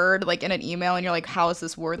a word like in an email and you're like, how is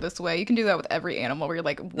this word this way? You can do that with every animal where you're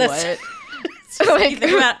like, what? Like, you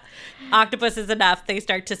think about octopuses enough, they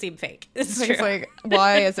start to seem fake. It's true. It's like,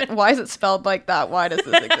 why is it spelled like that? Why does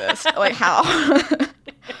this exist? Like, how?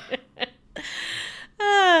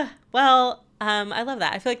 Well, I love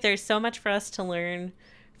that. I feel like there's so much for us to learn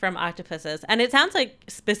from octopuses. And it sounds like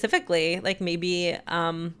specifically, like maybe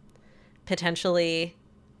potentially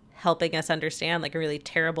helping us understand like a really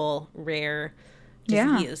terrible, rare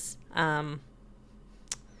disease. Yeah.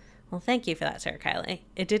 Well, thank you for that, Sarah Kiley.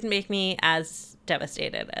 It didn't make me as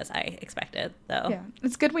devastated as I expected, though. Yeah,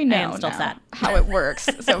 it's good we know I am still sad. How it works.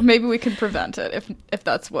 So maybe we can prevent it if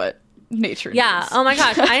that's what nature needs. Oh my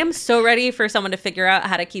gosh, I am so ready for someone to figure out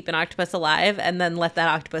how to keep an octopus alive and then let that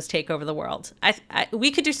octopus take over the world.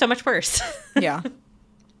 We could do so much worse. Yeah.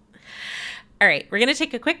 All right, we're going to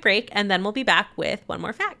take a quick break, and then we'll be back with one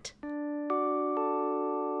more fact.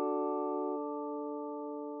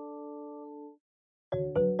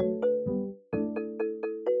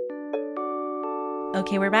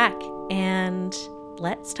 Okay, we're back, and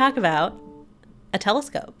let's talk about a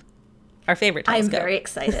telescope, our favorite telescope. I'm very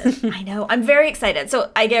excited. I know, I'm very excited.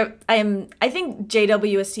 So I think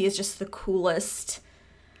JWST is just the coolest.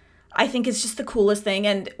 I think it's just the coolest thing.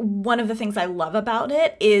 And one of the things I love about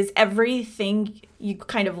it is everything you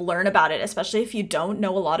kind of learn about it, especially if you don't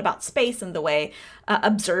know a lot about space and the way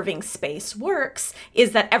observing space works,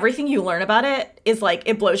 is that everything you learn about it is like,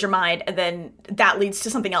 it blows your mind. And then that leads to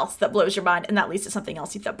something else that blows your mind. And that leads to something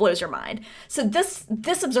else that blows your mind. So this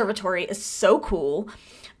observatory is so cool.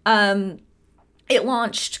 It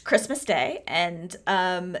launched Christmas Day, and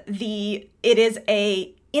it is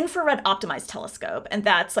a infrared optimized telescope, and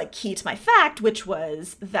that's like key to my fact, which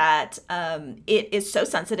was that it is so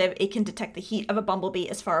sensitive it can detect the heat of a bumblebee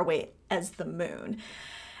as far away as the moon.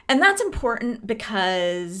 And that's important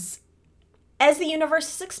because as the universe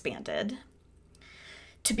has expanded,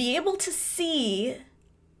 to be able to see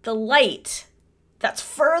the light that's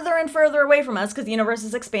further and further away from us because the universe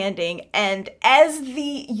is expanding, and as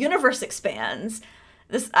the universe expands,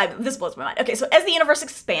 this blows my mind. Okay, so as the universe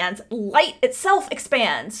expands, light itself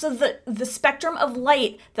expands. So the spectrum of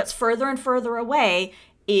light that's further and further away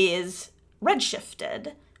is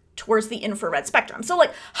redshifted towards the infrared spectrum. So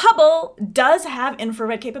like Hubble does have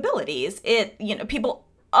infrared capabilities.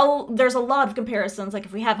 There's a lot of comparisons. Like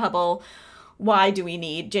if we have Hubble, why do we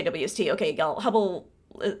need JWST? Okay, y'all, Hubble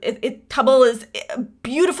is a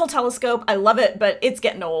beautiful telescope. I love it, but it's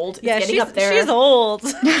getting old. It's getting up there. She's old.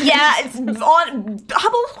 Yeah, it's on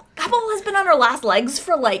Hubble Hubble has been on her last legs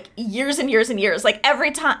for like years and years and years. Like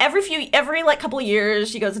every like couple of years,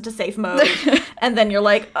 she goes into safe mode, and then you're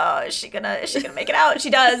like, oh, is she gonna make it out? She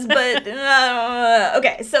does, but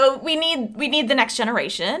okay. So we need the next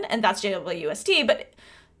generation, and that's JWST, but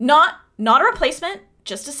not a replacement,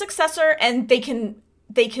 just a successor, and they can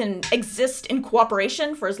exist in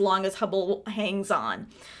cooperation for as long as Hubble hangs on.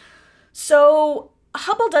 So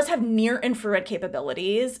Hubble does have near-infrared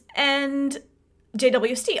capabilities, and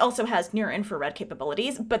JWST also has near-infrared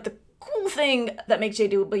capabilities, but the cool thing that makes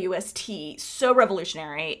JWST so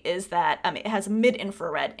revolutionary is that it has a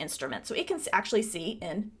mid-infrared instrument, so it can actually see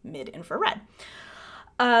in mid-infrared.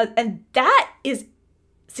 And that is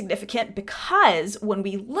significant because when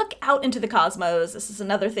we look out into the cosmos, this is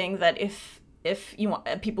another thing that if you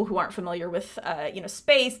want people who aren't familiar with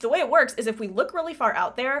space, the way it works is if we look really far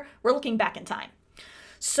out there, we're looking back in time.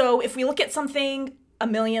 So if we look at something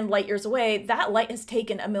 1 million light years away, that light has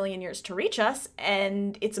taken 1 million years to reach us,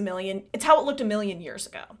 and it's how it looked 1 million years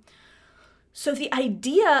ago. So the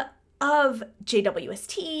idea of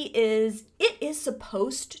JWST is it is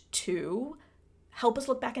supposed to help us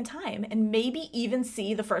look back in time and maybe even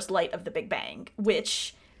see the first light of the Big Bang,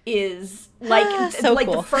 which is like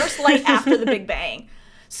cool. The first light after the Big Bang.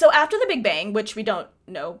 So after the Big Bang, which we don't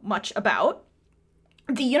know much about,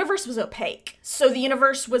 the universe was opaque. So the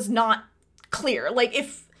universe was not clear. Like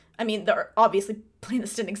there obviously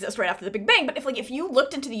planets didn't exist right after the Big Bang, but if you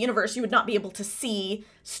looked into the universe, you would not be able to see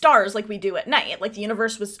stars like we do at night. Like the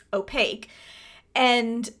universe was opaque.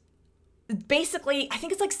 And basically, I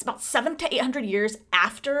think it's like about 700 to 800 years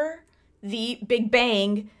after the Big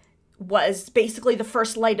Bang was basically the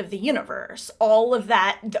first light of the universe. All of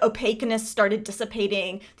that, the opaqueness started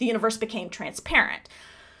dissipating. The universe became transparent.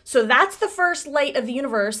 So that's the first light of the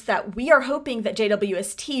universe that we are hoping that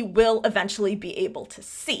JWST will eventually be able to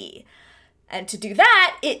see. And to do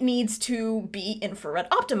that, it needs to be infrared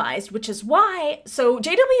optimized, which is why, so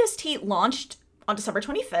JWST launched on December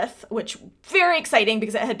 25th, which very exciting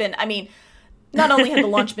because it had been, not only had the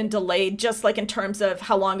launch been delayed, just like in terms of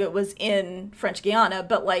how long it was in French Guiana,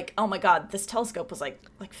 but like, oh my God, this telescope was like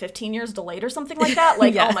 15 years delayed or something like that.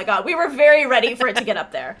 Like, yeah. Oh my God, we were very ready for it to get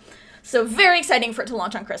up there. So very exciting for it to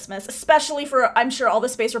launch on Christmas, especially for, I'm sure, all the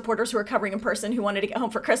space reporters who were covering in person who wanted to get home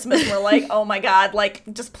for Christmas and were like, oh my God, like,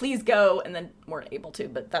 just please go, and then weren't able to,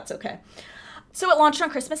 but that's okay. So it launched on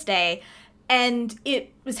Christmas Day, and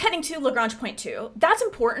it was heading to Lagrange Point 2. That's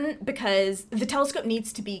important because the telescope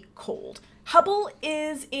needs to be cold. Hubble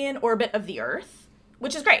is in orbit of the Earth,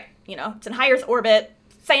 which is great. It's in high Earth orbit.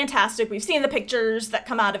 Fantastic. We've seen the pictures that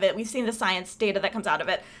come out of it. We've seen the science data that comes out of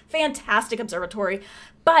it. Fantastic observatory.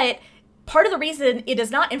 But part of the reason it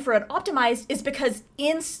is not infrared optimized is because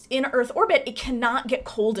in Earth orbit, it cannot get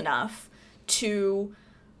cold enough to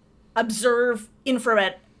observe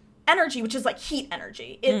infrared energy, which is like heat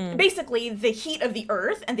energy. Basically, the heat of the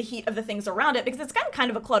Earth and the heat of the things around it, because it's got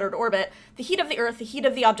kind of a cluttered orbit, the heat of the Earth, the heat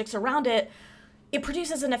of the objects around it, it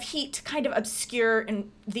produces enough heat to kind of obscure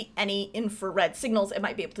any infrared signals it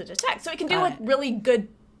might be able to detect. So it can do really good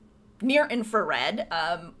near infrared.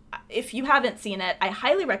 If you haven't seen it, I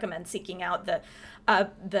highly recommend seeking out the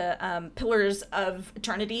Pillars of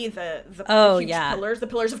Eternity, the huge pillars, the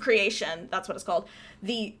Pillars of Creation. That's what it's called.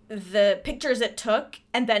 The pictures it took,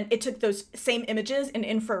 and then it took those same images in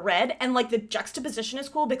infrared, and like the juxtaposition is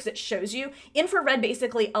cool because it shows you infrared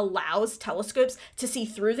basically allows telescopes to see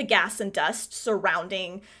through the gas and dust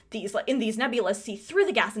surrounding these, in these nebulas, see through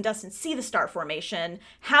the gas and dust and see the star formation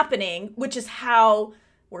happening, which is how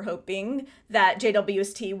we're hoping that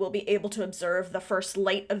JWST will be able to observe the first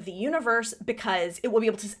light of the universe, because it will be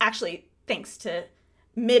able to actually, thanks to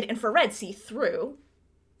mid-infrared, see through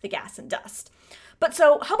the gas and dust. But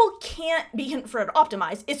so Hubble can't be infrared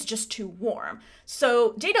optimized, it's just too warm.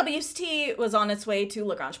 So JWST was on its way to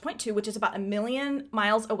Lagrange Point 2, which is about 1 million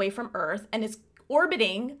miles away from Earth, and it's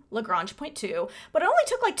orbiting Lagrange Point 2, but it only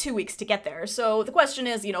took like 2 weeks to get there. So the question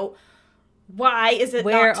is, why is it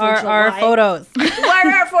Where not till are July? our photos? Where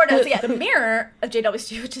are our photos? Yeah, the mirror of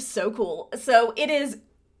JWST, which is so cool. So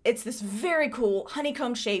it's this very cool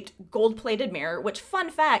honeycomb-shaped gold-plated mirror, which, fun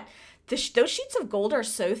fact, those sheets of gold are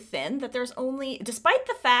so thin that there's only, despite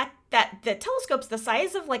the fact that the telescope's the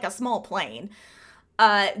size of like a small plane,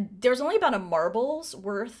 there's only about a marble's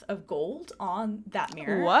worth of gold on that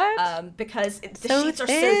mirror. What? Because the sheets are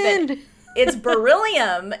so thin. It's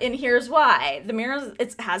beryllium, and here's why. The mirror,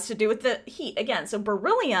 it has to do with the heat. Again, so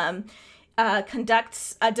beryllium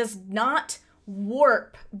does not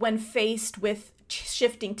warp when faced with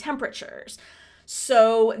shifting temperatures.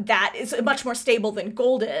 So that is much more stable than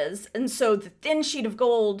gold is. And so the thin sheet of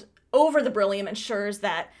gold over the beryllium ensures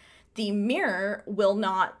that the mirror will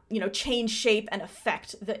not, change shape and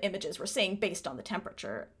affect the images we're seeing based on the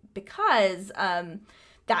temperature, because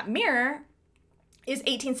that mirror is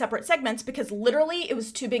 18 separate segments, because literally it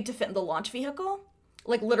was too big to fit in the launch vehicle.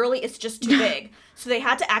 Like, literally, it's just too big. So they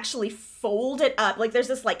had to actually fold it up. Like, there's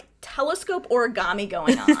this, like, telescope origami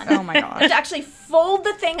going on. Oh, my gosh. They had to actually fold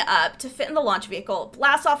the thing up to fit in the launch vehicle,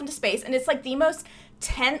 blast off into space, and it's, like, the most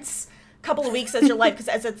tense couple of weeks as your life,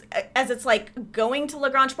 because as it's, like, going to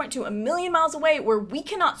Lagrange point 2 a million miles away, where we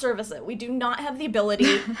cannot service it. We do not have the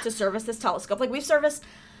ability to service this telescope. Like, we've serviced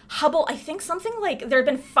Hubble, I think something like, there have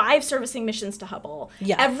been 5 servicing missions to Hubble.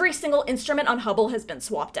 Yeah. Every single instrument on Hubble has been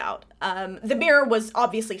swapped out. The mirror was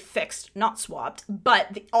obviously fixed, not swapped,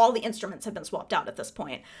 but all the instruments have been swapped out at this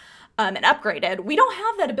point, and upgraded. We don't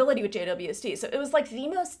have that ability with JWST, so it was like the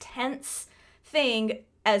most tense thing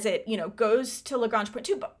as it, goes to Lagrange point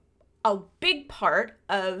 2, but a big part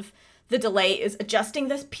of the delay is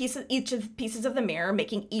adjusting each of the pieces of the mirror,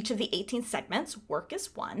 making each of the 18 segments work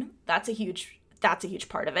as one. That's a huge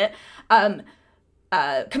part of it.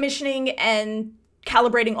 Commissioning and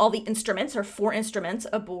calibrating all the instruments, or 4 instruments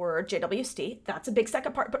aboard JWST. That's a big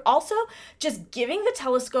second part. But also just giving the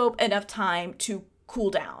telescope enough time to cool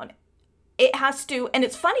down. It has to, and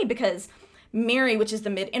it's funny because MIRI, which is the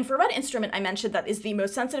mid-infrared instrument I mentioned that is the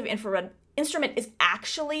most sensitive infrared instrument, is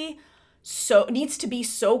actually needs to be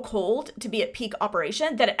so cold to be at peak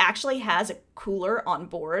operation that it actually has a cooler on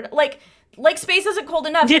board. Like space isn't cold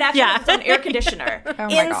enough. It actually has its own air conditioner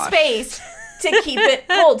in space to keep it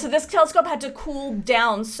cold. So this telescope had to cool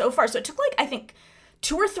down so far. So it took, like, I think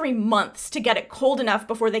 2 or 3 months to get it cold enough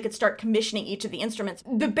before they could start commissioning each of the instruments.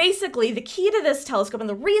 But basically, the key to this telescope, and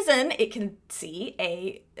the reason it can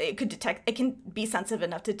it can be sensitive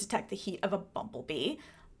enough to detect the heat of a bumblebee,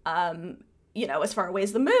 as far away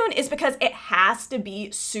as the moon, is because it has to be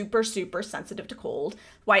super, super sensitive to cold.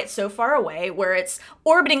 Why it's so far away, where it's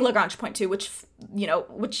orbiting Lagrange point 2,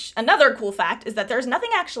 which another cool fact is that there's nothing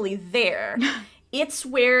actually there. It's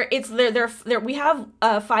where it's there. We have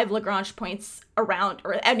 5 Lagrange points around,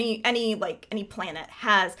 or any planet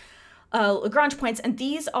has Lagrange points, and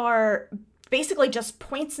these are basically just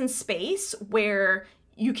points in space where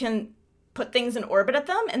you can put things in orbit at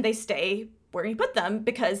them, and they stay where you put them,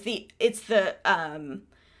 because it's the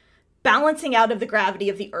balancing out of the gravity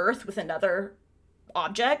of the Earth with another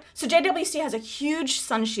object. So JWST has a huge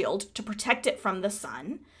sun shield to protect it from the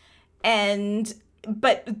sun,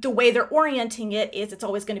 but the way they're orienting it is it's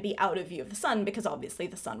always going to be out of view of the sun, because obviously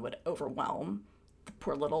the sun would overwhelm the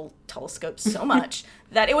poor little telescope so much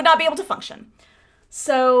that it would not be able to function.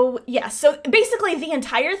 So basically the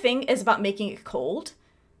entire thing is about making it cold.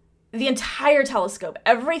 The entire telescope,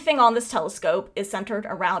 everything on this telescope is centered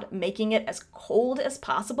around making it as cold as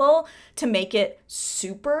possible to make it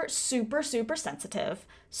super, super, super sensitive,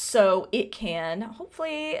 so it can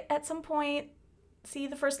hopefully at some point see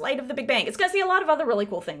the first light of the Big Bang. It's going to see a lot of other really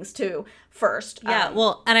cool things too first. Yeah,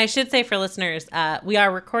 and I should say for listeners, we are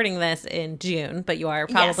recording this in June, but you are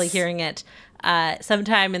probably hearing it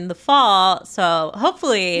sometime in the fall. So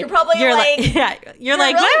hopefully you're like, you're like, where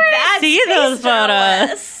did I see those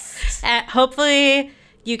photos? Hopefully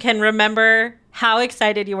you can remember how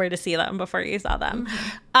excited you were to see them before you saw them.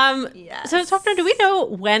 Yes. So, Swapna, do we know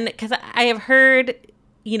when? Because I have heard,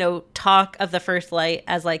 talk of the first light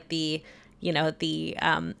as like the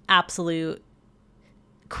absolute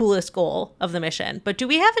coolest goal of the mission. But do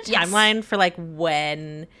we have a timeline for like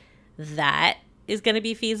when that is going to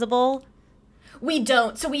be feasible? We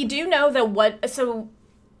don't. So we do know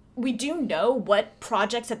we do know what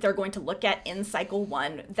projects that they're going to look at in cycle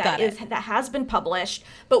 1 that has been published,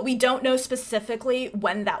 but we don't know specifically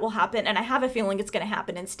when that will happen. And I have a feeling it's going to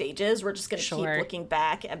happen in stages. We're just going to keep looking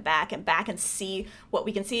back and back and back and see what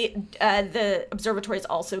we can see. The observatory is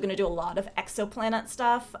also going to do a lot of exoplanet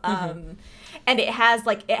stuff. And it has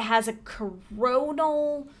a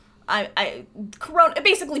coronal. Corona, it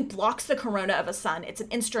basically blocks the corona of a sun. It's an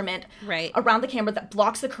instrument around the camera that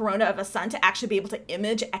blocks the corona of a sun to actually be able to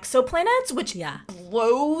image exoplanets, which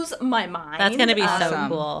blows my mind. That's going to be so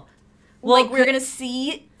cool. Well, we're going to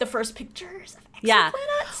see the first pictures of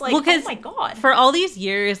exoplanets. Oh my God. For all these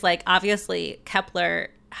years, like, obviously Kepler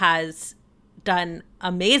has done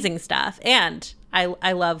amazing stuff, and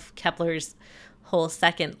I love Kepler's whole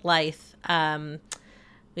second life.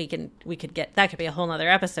 We could get, that could be a whole nother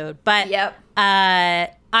episode, but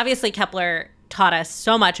obviously Kepler taught us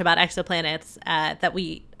so much about exoplanets that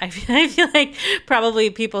I feel like probably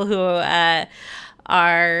people who are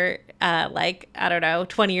like, I don't know,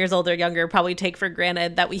 20 years old or younger probably take for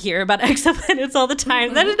granted that we hear about exoplanets all the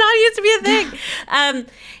time. That is not used to be a thing.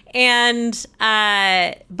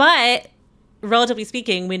 But relatively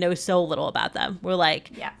speaking, we know so little about them. We're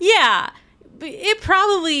like, yeah, it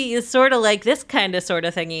probably is sort of like this kind of sort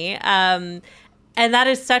of thingy. And that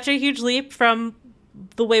is such a huge leap from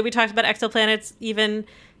the way we talked about exoplanets even,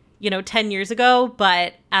 10 years ago.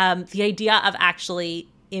 But the idea of actually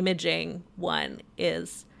imaging one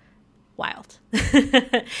is wild.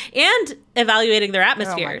 And evaluating their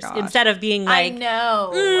atmospheres instead of being like, I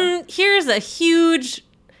know. Here's a huge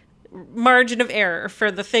margin of error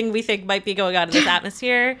for the thing we think might be going on in this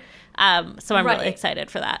atmosphere. So I'm really excited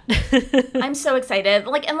for that. I'm so excited.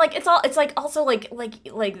 It's also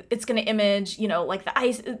it's going to image, the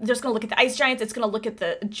ice. There's going to look at the ice giants. It's going to look at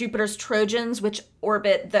the Jupiter's Trojans, which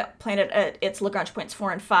orbit the planet at its Lagrange points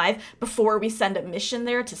 4 and 5 before we send a mission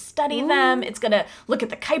there to study them. It's going to look at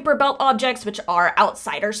the Kuiper Belt objects, which are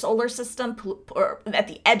outside our solar system, or at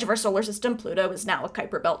the edge of our solar system. Pluto is now a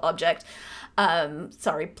Kuiper Belt object.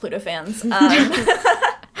 Sorry, Pluto fans.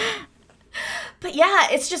 But yeah,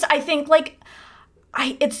 it's just, I think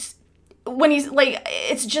it's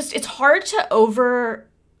hard to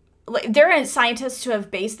there are scientists who have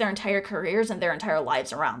based their entire careers and their entire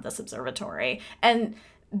lives around this observatory. And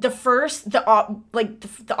the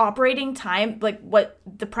operating time, what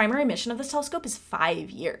the primary mission of this telescope is 5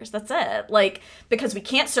 years. That's it. Because we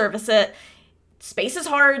can't service it. Space is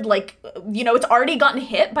hard. It's already gotten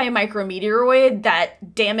hit by a micrometeoroid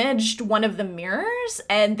that damaged one of the mirrors,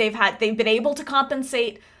 and they've been able to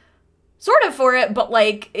compensate sort of for it, but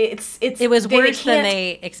it was worse than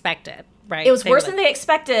they expected, right? It was worse than they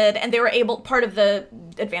expected, and they were able, part of the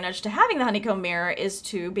advantage to having the honeycomb mirror is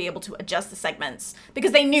to be able to adjust the segments,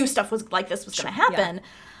 because they knew stuff was like this was going to happen.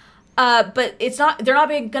 Yeah. But they're not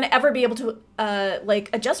going to ever be able to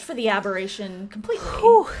adjust for the aberration completely.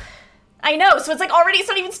 Whew. I know. So it's already, it's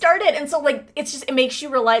not even started. And so it makes you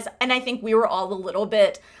realize, and I think we were all a little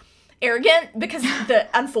bit arrogant because the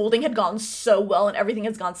unfolding had gone so well and everything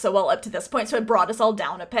has gone so well up to this point. So it brought us all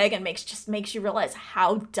down a peg and makes you realize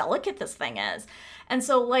how delicate this thing is. And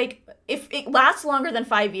so if it lasts longer than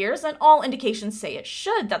 5 years, then all indications say it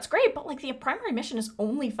should. That's great. But the primary mission is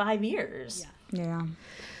only 5 years. Yeah.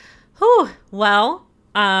 Whew. Well,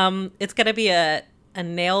 it's going to be a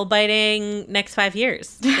nail-biting next 5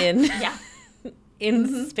 years in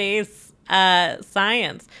space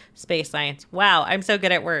science. Space science. Wow, I'm so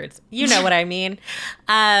good at words. You know what I mean.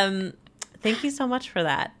 Thank you so much for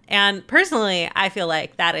that. And personally, I feel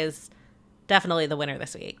like that is definitely the winner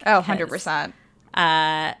this week. Oh, 100%.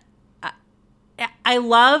 I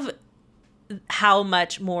love how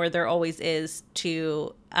much more there always is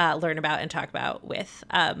to learn about and talk about with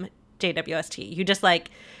JWST. You just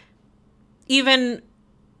even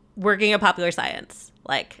working at Popular Science,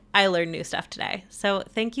 I learned new stuff today. So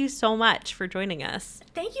thank you so much for joining us.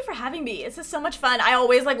 Thank you for having me. This is so much fun. I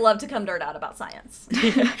always love to come nerd out about science.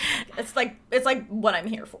 It's what I'm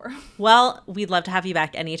here for. Well, we'd love to have you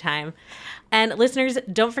back anytime. And listeners,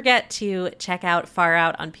 don't forget to check out Far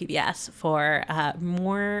Out on PBS for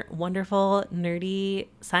more wonderful, nerdy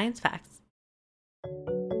science facts.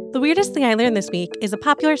 The Weirdest Thing I Learned This Week is a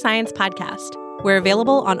Popular Science podcast. We're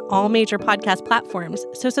available on all major podcast platforms,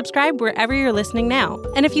 so subscribe wherever you're listening now.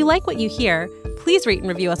 And if you like what you hear, please rate and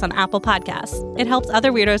review us on Apple Podcasts. It helps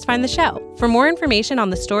other weirdos find the show. For more information on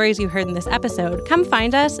the stories you heard in this episode, come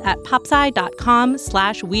find us at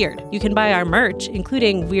popsci.com/weird. You can buy our merch,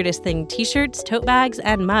 including Weirdest Thing t-shirts, tote bags,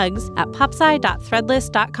 and mugs at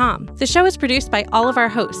popsci.threadless.com. The show is produced by all of our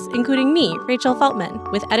hosts, including me, Rachel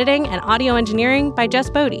Feltman, with editing and audio engineering by Jess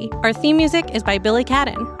Bodie. Our theme music is by Billy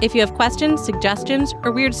Cadden. If you have questions, suggestions,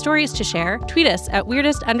 or weird stories to share, tweet us at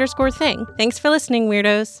weirdest_thing. Thanks for listening,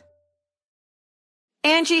 weirdos.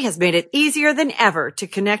 Angie has made it easier than ever to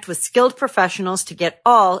connect with skilled professionals to get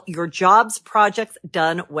all your jobs projects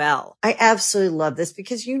done well. I absolutely love this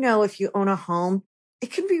because, if you own a home,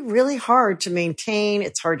 it can be really hard to maintain.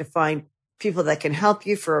 It's hard to find people that can help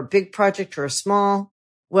you for a big project or a small.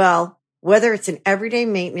 Well, whether it's in everyday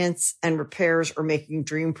maintenance and repairs or making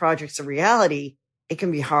dream projects a reality, it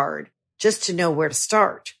can be hard just to know where to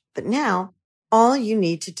start. But now all you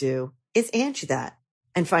need to do is Angie that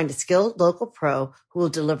and find a skilled local pro who will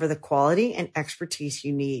deliver the quality and expertise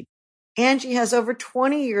you need. Angie has over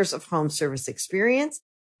 20 years of home service experience,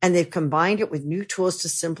 and they've combined it with new tools to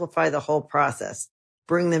simplify the whole process.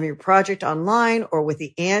 Bring them your project online or with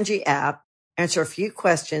the Angie app, answer a few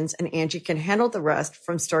questions, and Angie can handle the rest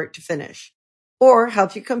from start to finish. Or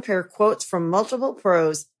help you compare quotes from multiple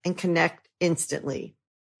pros and connect instantly,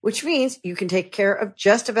 which means you can take care of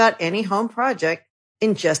just about any home project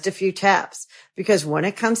in just a few taps. Because when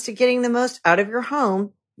it comes to getting the most out of your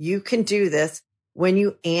home, you can do this when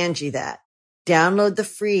you Angie that. Download the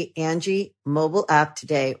free Angie mobile app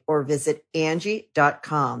today or visit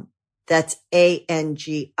Angie.com. That's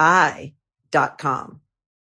ANGI.com.